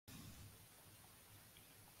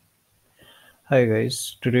Hi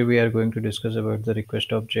guys, today we are going to discuss about the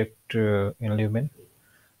request object in Lumen.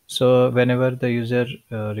 So whenever the user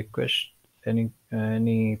requests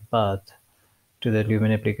any path to the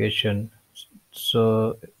Lumen application,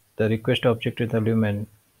 so the request object in the Lumen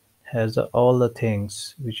has all the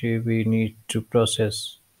things which we need to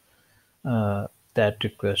process that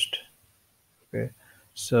request. Okay,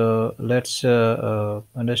 so let's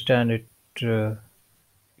understand it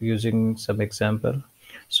using some example.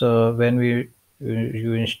 So when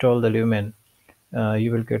you install the Lumen,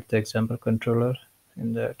 you will get the example controller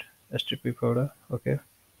in that STP folder. Okay,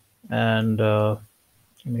 and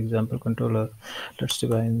in example controller, let's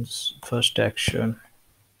define first action.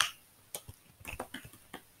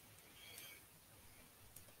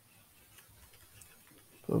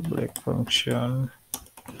 Public function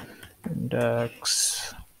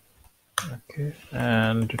index. Okay,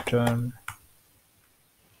 and return.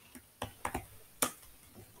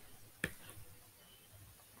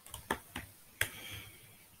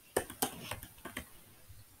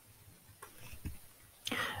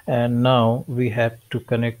 And now we have to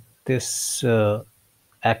connect this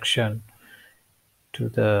action to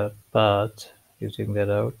the path using the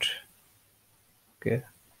route. Okay,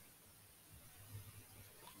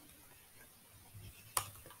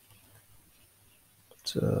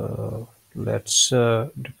 so let's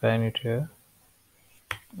define it here.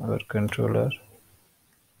 Our controller,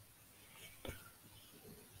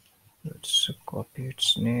 let's copy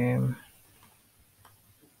its name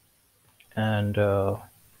and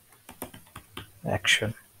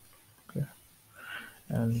action. Okay,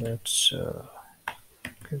 and let's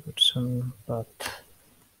give it some path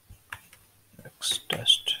x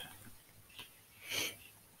test.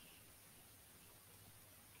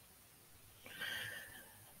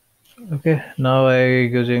 Okay, now I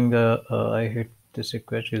hit this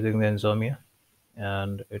request using the Enzomia,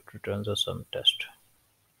 and it returns us some test.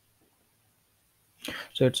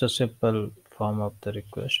 So it's a simple form of the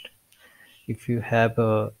request. If you have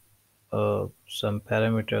some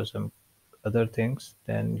parameters, some other things,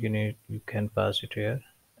 then you can pass it here.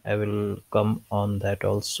 I will come on that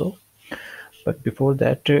also. But before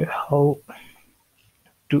that, how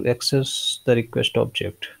to access the request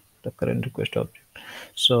object, the current request object.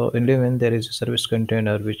 So in Lumen, there is a service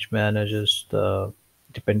container which manages the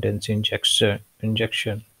dependency injection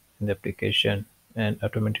in the application and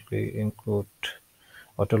automatically include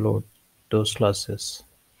autoload those classes.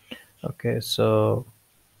 Okay, so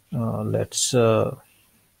let's so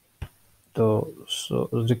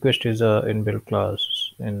request is a inbuilt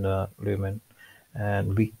class in Lumen,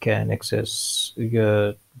 and we can access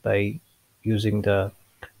by using the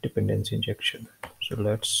dependency injection. So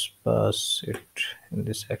let's pass it in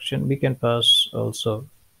this action. We can pass also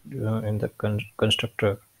in the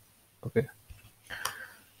constructor. Okay,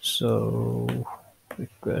 so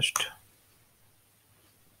request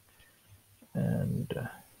and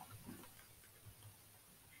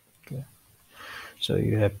okay, so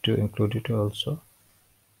you have to include it also.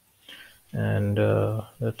 And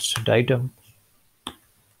let's die-dump.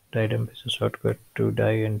 Die-dump is a shortcut to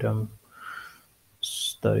die and dump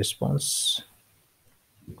the response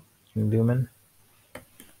in Lumen.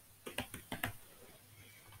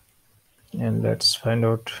 And let's find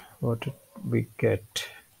out what we get.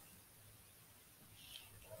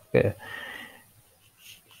 Okay,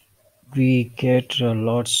 we get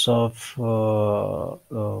lots of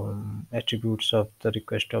attributes of the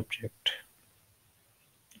request object.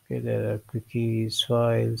 Okay, there are cookies,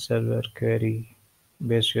 file, server, query,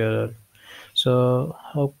 base URL. So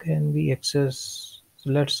how can we access?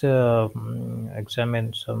 Let's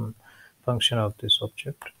examine some function of this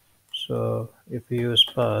object. So if we use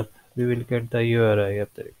path, we will get the URI of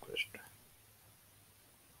the request,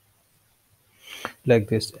 like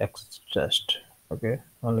this X test. Okay,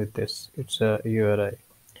 only this. It's a URI.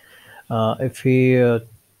 If we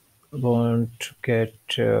want to get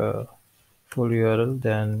full URL,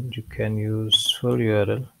 then you can use full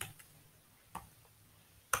URL.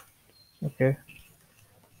 Okay,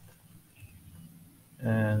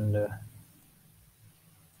 and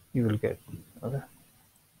you will get. Okay,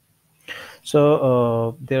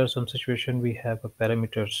 so there are some situation we have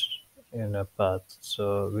parameters in a path,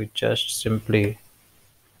 so we just simply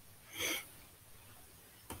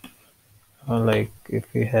like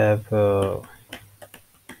if we have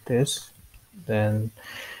this, then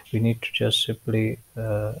we need to just simply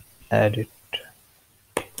add it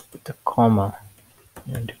with a comma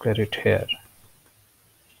and declare it here.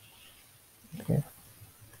 Okay,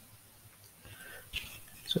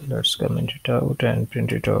 so let's comment it out and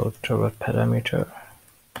print it out our parameter,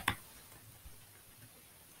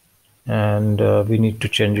 and we need to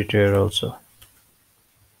change it here also.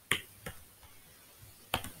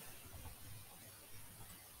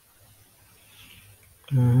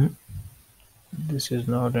 This is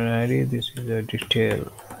not an ID, this is a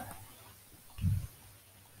detail. I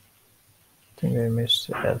think I missed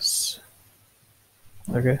S.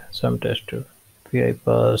 Okay, some test to. If I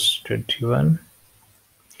pass 21,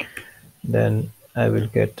 then I will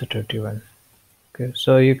get the 31. Okay,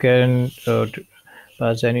 so you can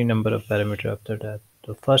pass any number of parameter after that.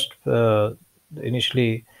 The first,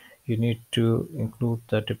 initially, you need to include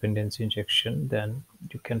the dependency injection. Then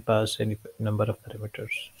you can pass any number of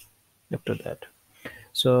parameters after that.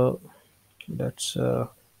 So let's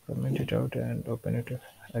comment it out and open it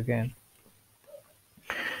again.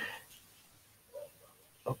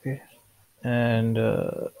 Okay, and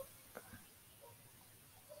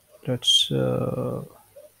let's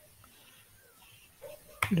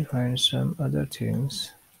define some other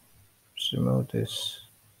things. Let's remove this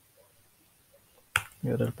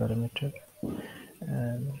URL parameter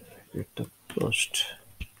and hit the post.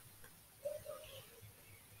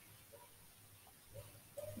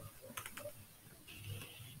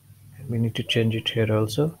 We need to change it here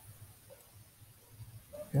also.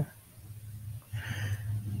 Yeah.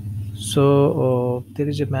 So there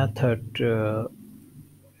is a method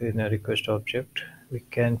in a request object. We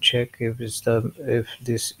can check if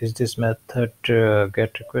this method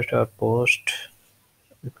get request or post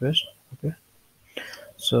request. Okay,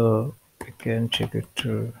 so we can check it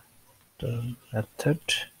through the method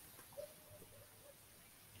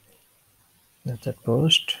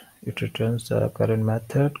post. It returns the current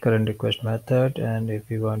method, current request method, and if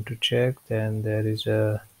we want to check, then there is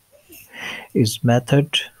a is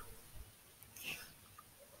method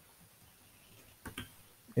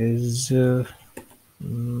is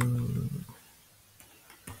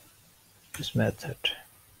this method.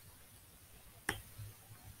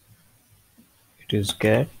 It is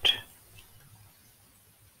get.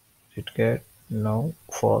 It get no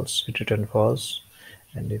false. It return false,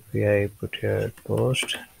 and if I put here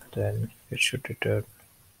post, then it should return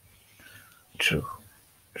true.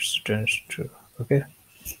 It returns true. Okay.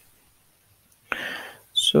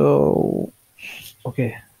 So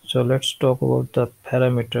okay. So let's talk about the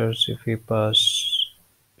parameters if we pass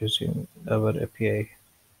using our API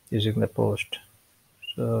using the post.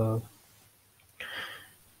 So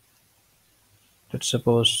let's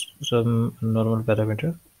suppose some normal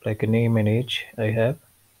parameter like a name and age I have,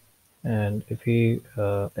 and if we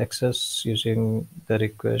access using the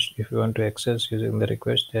request, if we want to access using the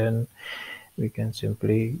request, then we can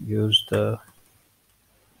simply use the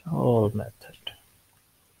all method.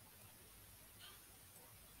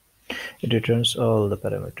 It returns all the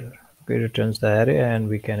parameter. Okay, it returns the array and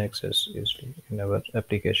we can access easily in our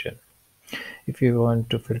application. If you want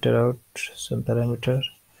to filter out some parameter,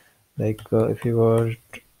 like if you want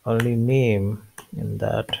only name in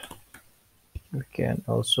that, we can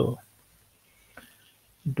also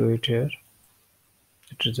do it here.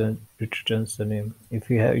 It returns the name. If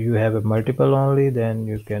you have a multiple only, then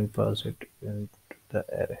you can pass it into the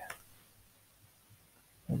array.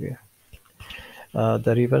 Okay.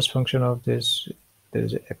 The reverse function of this, there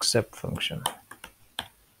is an accept function.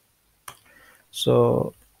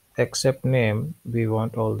 So accept name, we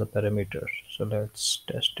want all the parameters. So let's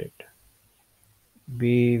test it.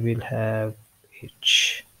 We will have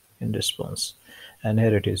each in response, and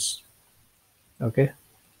here it is. Okay.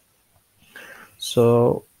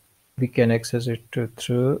 So we can access it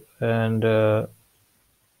through, and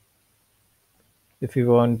if we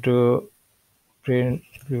want to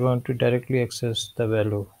if we want to directly access the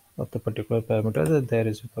value of the particular parameter, then there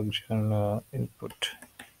is a function input.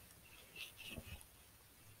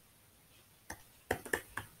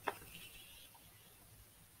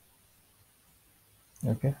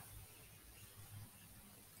 Okay.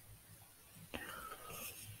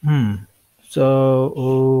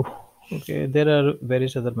 So okay, there are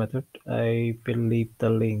various other methods. I will leave the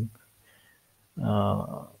link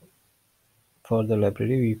for the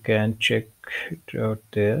library. You can check it out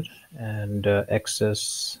there and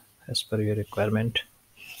access as per your requirement.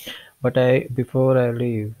 But before I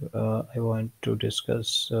leave, I want to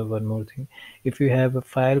discuss one more thing. If you have a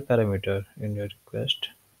file parameter in your request,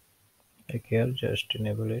 like here, just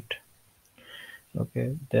enable it.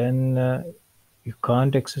 Okay, then you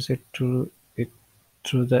can't access it through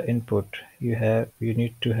the input. You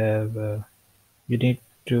need to have you need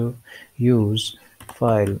to use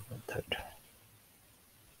file method.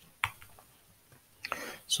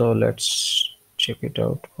 So let's check it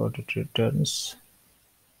out what it returns.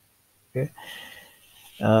 Okay,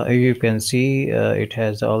 you can see it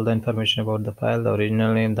has all the information about the file, the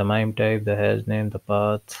original name, the MIME type, the hash name, the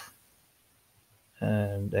path,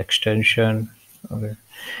 and the extension. Okay,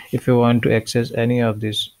 if you want to access any of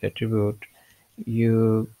this attribute,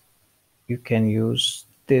 you you can use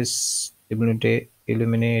this eliminate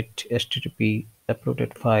HTTP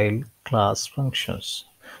uploaded file class functions.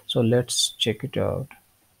 So let's check it out.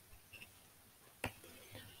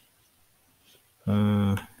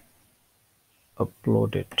 um,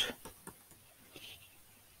 Upload it.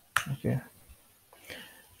 Okay,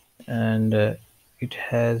 and it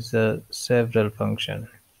has several function.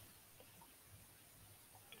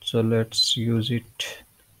 So let's use it.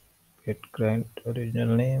 Get grant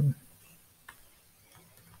original name,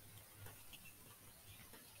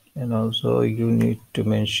 and also you need to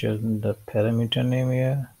mention the parameter name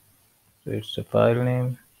here. So it's a file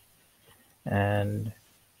name, and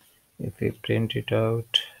if we print it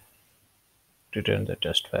out, return the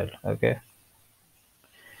test file. Okay,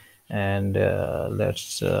 and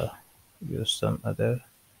let's use some other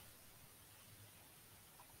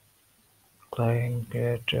client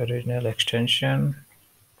get original extension.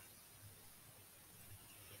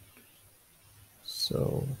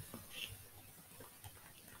 So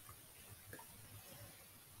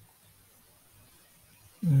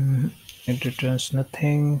it returns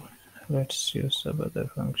nothing. Let's use some other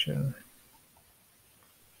function.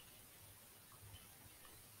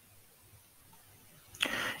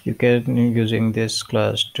 You can using this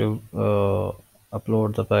class to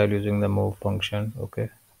upload the file using the move function. Okay,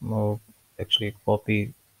 move actually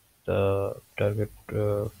copy the target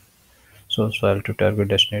source file to target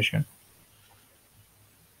destination.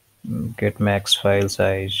 Get max file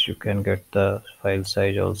size. You can get the file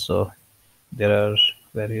size also. There are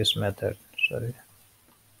various methods. Sorry.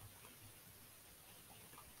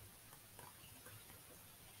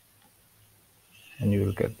 And you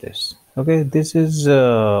will get this. Okay, this is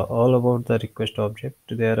all about the request object.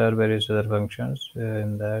 There are various other functions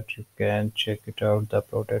in that you can check it out, the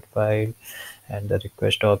uploaded file and the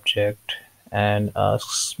request object, and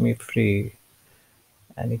asks me free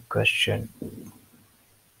any question.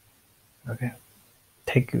 Okay,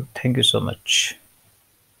 thank you so much.